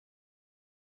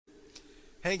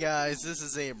Hey guys, this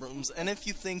is Abrams, and if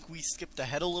you think we skipped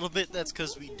ahead a little bit, that's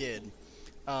because we did.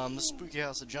 The spooky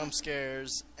house of jump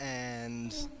scares,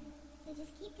 and... So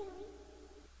just keep going.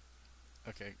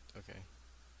 Okay.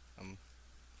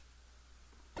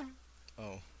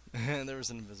 Oh, there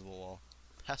was an invisible wall.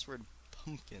 Password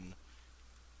pumpkin.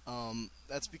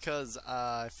 That's because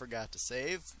I forgot to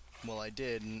save. Well, I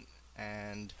didn't,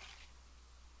 and...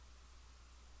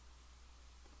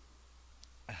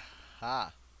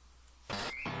 Aha.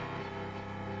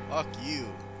 Fuck you.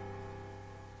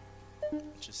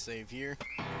 Just save here.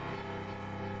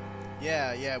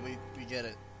 Yeah, we get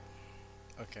it.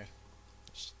 Okay.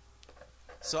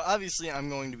 So obviously I'm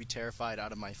going to be terrified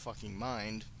out of my fucking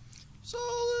mind. So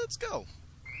let's go.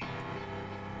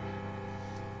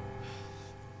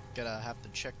 Gotta have to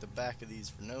check the back of these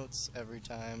for notes every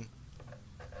time.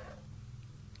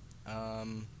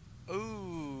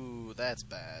 Ooh, that's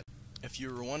bad. If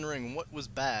you were wondering what was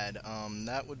bad,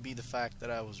 that would be the fact that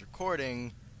I was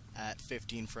recording at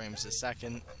 15 frames a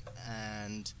second,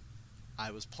 and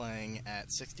I was playing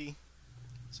at 60,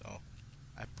 so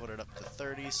I put it up to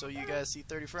 30 so you guys see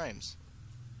 30 frames.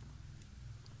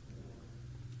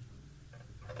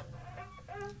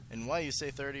 And why you say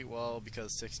 30? Well,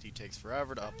 because 60 takes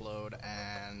forever to upload,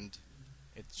 and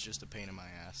it's just a pain in my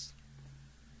ass.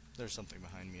 There's something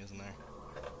behind me, isn't there?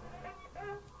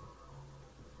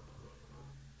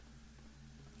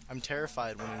 I'm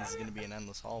terrified when there's going to be an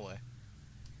endless hallway.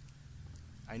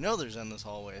 I know there's endless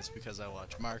hallways because I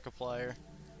watched Markiplier.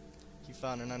 He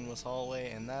found an endless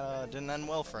hallway, and that didn't end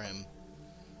well for him.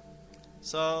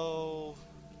 So,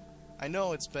 I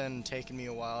know it's been taking me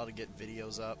a while to get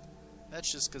videos up. That's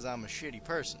just because I'm a shitty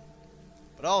person.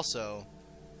 But also,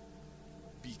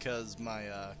 because my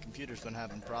computer's been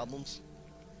having problems.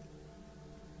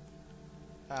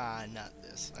 Not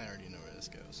this. I already know where this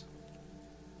goes.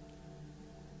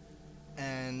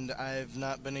 And I've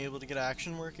not been able to get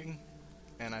action working,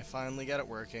 and I finally got it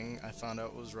working. I found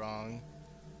out what was wrong,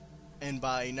 and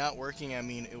by not working I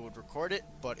mean it would record it,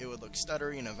 but it would look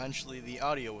stuttery, and eventually the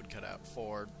audio would cut out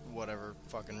for whatever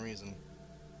fucking reason.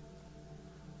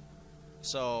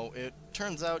 So it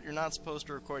turns out you're not supposed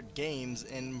to record games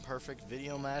in perfect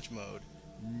video match mode.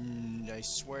 I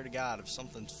swear to God, if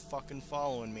something's fucking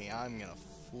following me, I'm gonna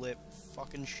flip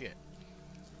fucking shit,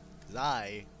 'cause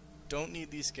I don't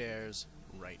need these scares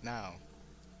right now.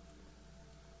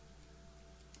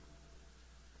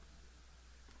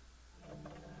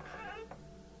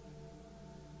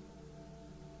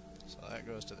 So that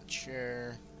goes to the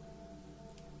chair.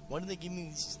 Why do they give me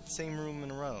the same room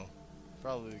in a row?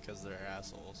 Probably because they're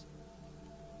assholes.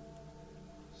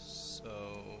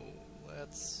 So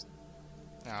let's...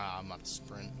 I'm not a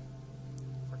sprint.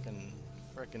 Frickin'.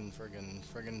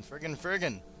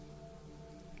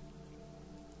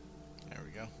 There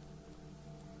we go.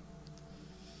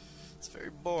 It's very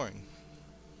boring.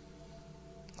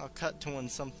 I'll cut to when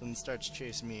something starts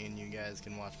chasing me and you guys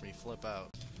can watch me flip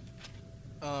out.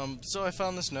 So I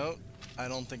found this note. I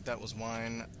don't think that was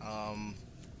wine.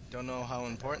 Don't know how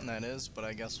important that is, but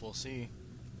I guess we'll see.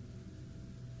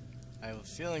 I have a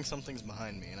feeling something's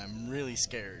behind me and I'm really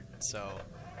scared, so...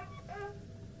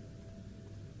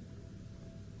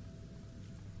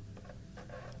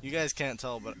 You guys can't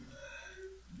tell, but...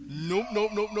 Nope.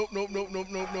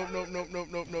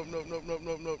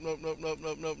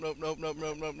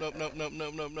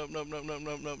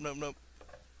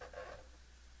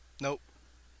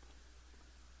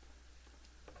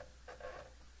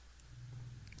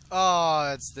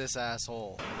 Oh, it's this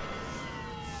asshole.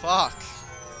 Fuck.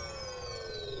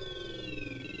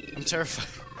 I'm terrified.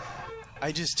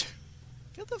 I just...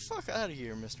 Get the fuck out of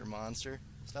here, Mr. Monster.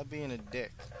 Stop being a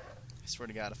dick. I swear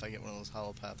to God, if I get one of those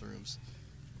hollow path rooms,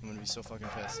 I'm gonna be so fucking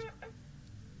pissed.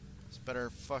 This better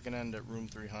fucking end at room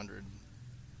 300.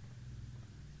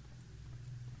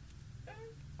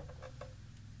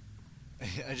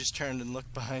 I just turned and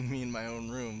looked behind me in my own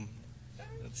room.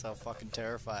 That's how fucking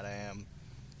terrified I am.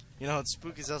 You know, it's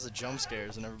Spooky's house of jump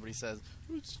scares, and everybody says,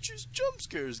 it's just jump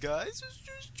scares, guys. It's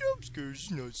just jump scares.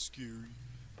 It's not scary.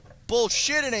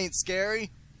 Bullshit, it ain't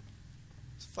scary.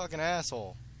 It's a fucking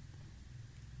asshole.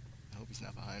 I hope he's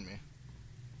not behind me.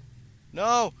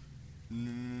 No!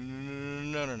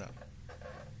 No.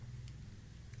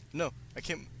 No, I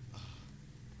can't...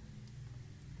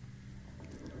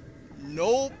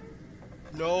 Nope.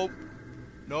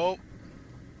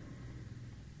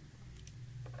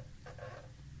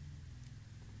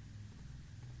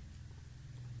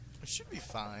 It should be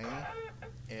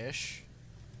fine-ish.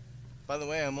 By the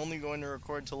way, I'm only going to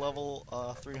record to level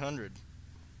 300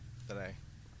 today.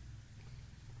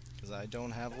 Because I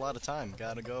don't have a lot of time.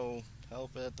 Gotta go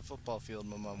help at the football field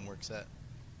my mom works at.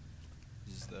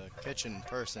 He's the kitchen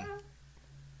person.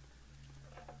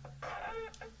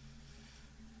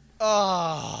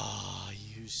 Oh,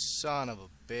 you son of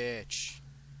a bitch.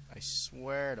 I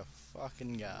swear to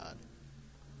fucking God.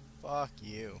 Fuck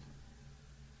you.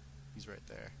 He's right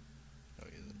there. No,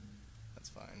 he isn't. That's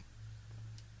fine.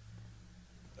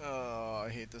 Oh, I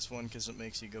hate this one because it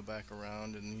makes you go back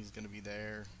around and he's gonna be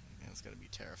there. And it's gonna be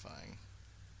terrifying.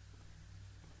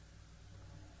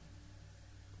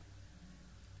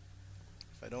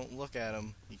 If I don't look at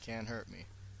him, he can't hurt me.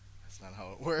 That's not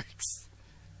how it works.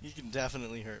 He can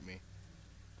definitely hurt me.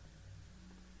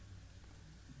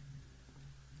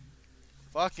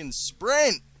 Fucking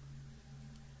sprint!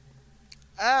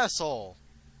 Asshole!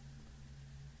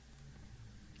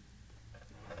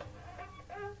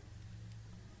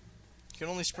 You can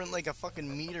only sprint like a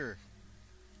fucking meter.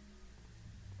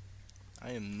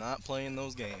 I am not playing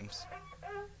those games.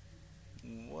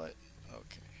 What?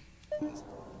 Okay.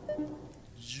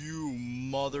 You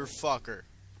motherfucker.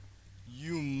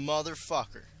 You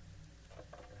motherfucker.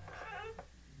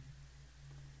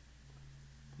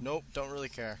 Nope, don't really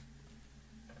care.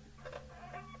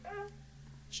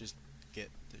 Just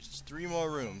there's 3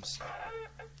 more rooms.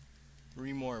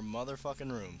 3 more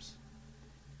motherfucking rooms.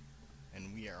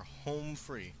 And we are home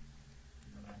free.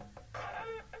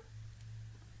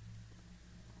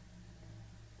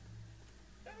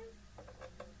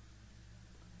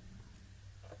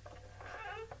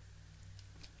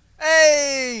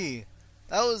 Hey!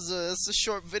 That's a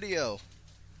short video.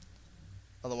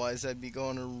 Otherwise I'd be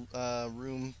going to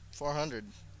room 400.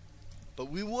 But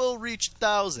we will reach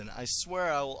 1,000. I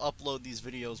swear I will upload these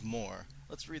videos more.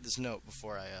 Let's read this note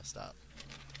before I stop.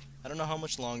 I don't know how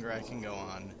much longer I can go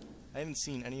on. I haven't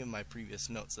seen any of my previous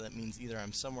notes, so that means either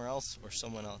I'm somewhere else or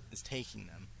someone else is taking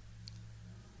them.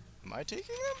 Am I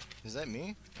taking them? Is that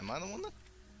me? Am I the one that...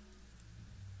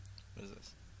 What is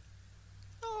this?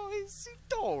 Oh, he's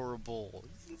adorable.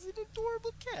 He's an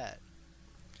adorable cat.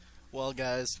 Well,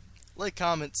 guys, like,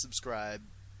 comment, subscribe.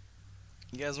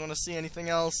 You guys want to see anything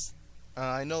else?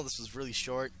 I know this was really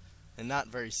short and not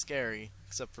very scary,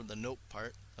 except for the note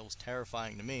part. That was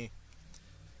terrifying to me.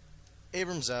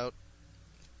 Abrams out.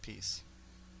 Peace.